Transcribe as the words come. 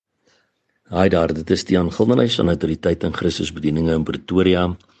Hi daar, dit is Tiaan Gildenhuys van Autoriteit in Christus Bedieninge in Pretoria.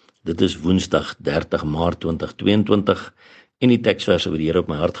 Dit is Woensdag 30 Maart 2022 en die teksverse wat die Here op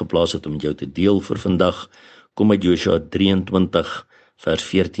my hart geplaas het om met jou te deel vir vandag kom uit Josua 23 vers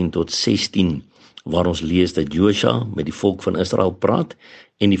 14 tot 16 waar ons lees dat Josua met die volk van Israel praat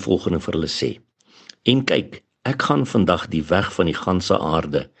en die volgende vir hulle sê: En kyk, ek gaan vandag die weg van die ganse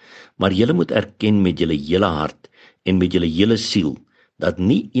aarde, maar julle moet erken met julle hele hart en met julle hele siel dat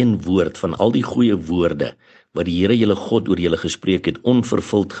nie een woord van al die goeie woorde wat die Here julle God oor julle gespreek het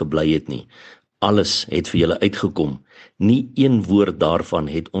onvervuld gebly het nie. Alles het vir julle uitgekom. Nie een woord daarvan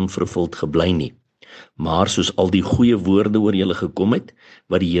het onvervuld gebly nie. Maar soos al die goeie woorde oor julle gekom het,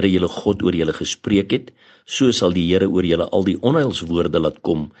 wat die Here julle God oor julle gespreek het, so sal die Here oor julle al die onheilswoorde laat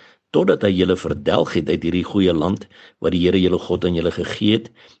kom, totdat hy julle verdelg het uit hierdie goeie land, wat die Here julle God aan julle gegee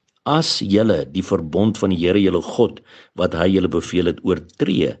het. As julle die verbond van die Here julle God, wat hy julle beveel het,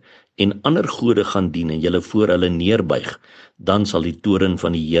 oortree en ander gode gaan dien en julle voor hulle neerbuig, dan sal die toorn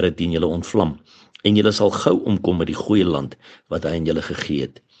van die Here teen julle ontvlam en julle sal gou omkom met die goeie land wat hy aan julle gegee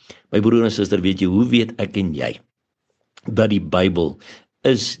het. My broer en suster, weet jy, hoe weet ek en jy dat die Bybel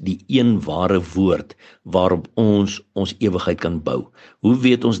is die een ware woord waarop ons ewigheid kan bou? Hoe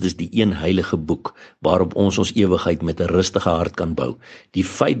weet ons dis die een heilige boek waarop ons ewigheid met 'n rustige hart kan bou? Die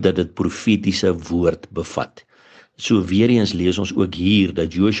feit dat dit profetiese woord bevat. So weer eens lees ons ook hier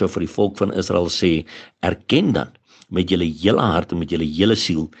dat Josua vir die volk van Israel sê: erken dan met julle hele hart en met julle hele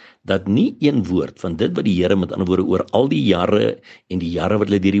siel dat nie een woord van dit wat die Here, met ander woorde, oor al die jare en die jare wat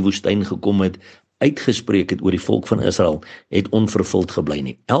hulle deur die woestyn gekom het, uitgespreek het oor die volk van Israel, het onvervuld gebly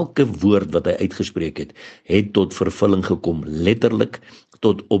nie. Elke woord wat hy uitgespreek het tot vervulling gekom, letterlik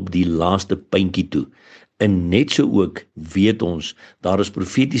tot op die laaste puntjie toe. En net so ook weet ons, daar is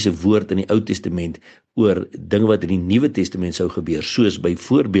profetiese woord in die Ou Testament oor dinge wat in die Nuwe Testament sou gebeur, soos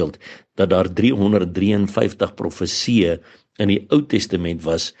byvoorbeeld dat daar 353 profesieë in die Ou Testament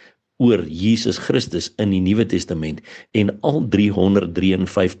was oor Jesus Christus in die Nuwe Testament, en al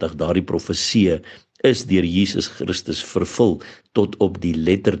 353 daardie profesieë is deur Jesus Christus vervul tot op die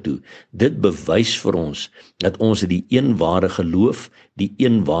letter toe. Dit bewys vir ons dat ons die een ware geloof, die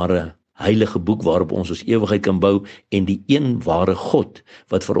een ware heilige boek waarop ons ewigheid kan bou, en die een ware God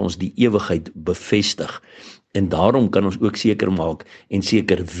wat vir ons die ewigheid bevestig. En daarom kan ons ook seker maak en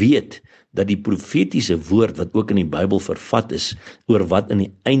seker weet dat die profetiese woord wat ook in die Bybel vervat is oor wat in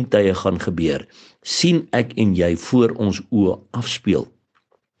die eindtye gaan gebeur, sien ek en jy voor ons oë afspeel.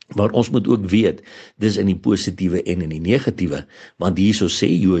 Maar ons moet ook weet, dis in die positiewe en in die negatiewe, want hierso sê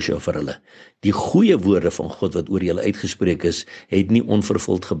Josua vir hulle: die goeie woorde van God wat oor julle uitgespreek is, het nie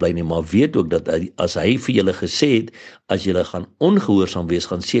onvervuld gebly nie, maar weet ook dat as hy vir julle gesê het, as julle gaan ongehoorsaam wees,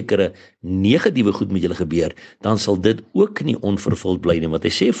 gaan sekere negatiewe goed met julle gebeur, dan sal dit ook nie onvervuld bly nie, want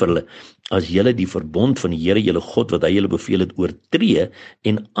hy sê vir hulle: as julle die verbond van die Here julle God wat hy julle beveel het oortree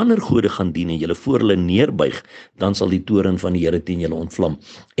en ander gode gaan dien en julle voor hulle neerbuig, dan sal die toorn van die Here teen julle ontvlam.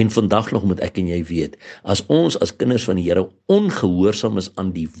 En vandag nog moet ek en jy weet, as ons as kinders van die Here ongehoorsaam is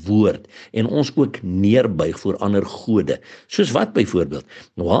aan die woord en ons ook neerbuig voor ander gode, soos wat byvoorbeeld?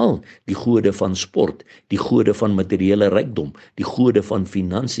 Nou, die gode van sport, die gode van materiële rykdom, die gode van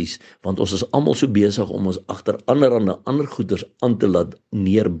finansies, want ons is almal so besig om ons agter ander goeders aan te laat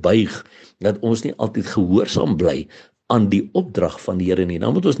neerbuig, dat ons nie altyd gehoorsaam bly aan die opdrag van die Here nie.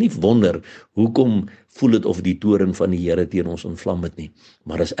 Dan moet ons nie wonder, hoekom voel dit of die toorn van die Here teen ons ontvlam het nie.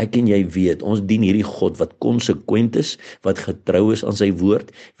 Maar as ek en jy weet, ons dien hierdie God wat konsekwent is, wat getrou is aan sy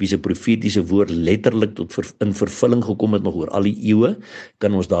woord, wie se profetiese woord letterlik tot in vervulling gekom het nog oor al die eeue,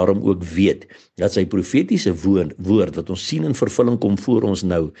 kan ons daarom ook weet, dat sy profetiese woord wat ons sien in vervulling kom voor ons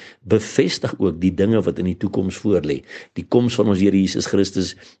nou, bevestig ook die dinge wat in die toekoms voorlê. Die koms van ons Here Jesus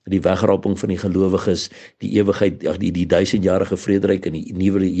Christus, die wegraping van die gelowiges, die ewigheid, die 1000-jarige vrederyk in die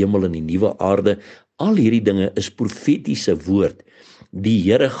nuwe hemel en die nuwe aarde. Al hierdie dinge is profetiese woord. Die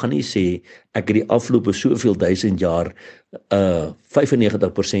Here gaan nie sê, ek het die afgelope soveel 1000 jaar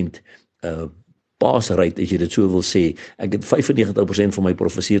 95% paasryk, as jy dit so wil sê. Ek het 95% van my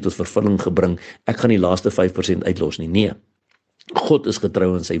profesie tot vervulling gebring. Ek gaan die laaste 5% uitlos nie. Nee. God is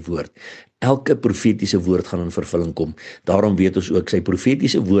getrou aan sy woord. Elke profetiese woord gaan in vervulling kom. Daarom weet ons ook, sy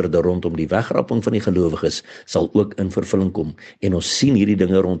profetiese woorde rondom die wegraping van die gelowiges sal ook in vervulling kom. En ons sien hierdie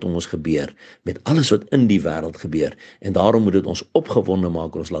dinge rondom ons gebeur, met alles wat in die wêreld gebeur. En daarom moet dit ons opgewonde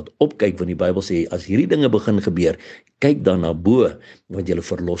maak, ons laat opkyk, want die Bybel sê, as hierdie dinge begin gebeur, kyk dan na bo, want julle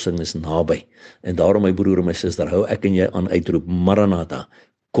verlossing is naby. En daarom, my broer en my suster, hou ek en jy aan uitroep: Maranatha,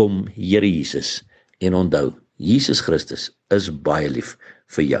 kom Here Jesus. En onthou, Jesus Christus is baie lief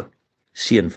vir jou. Seën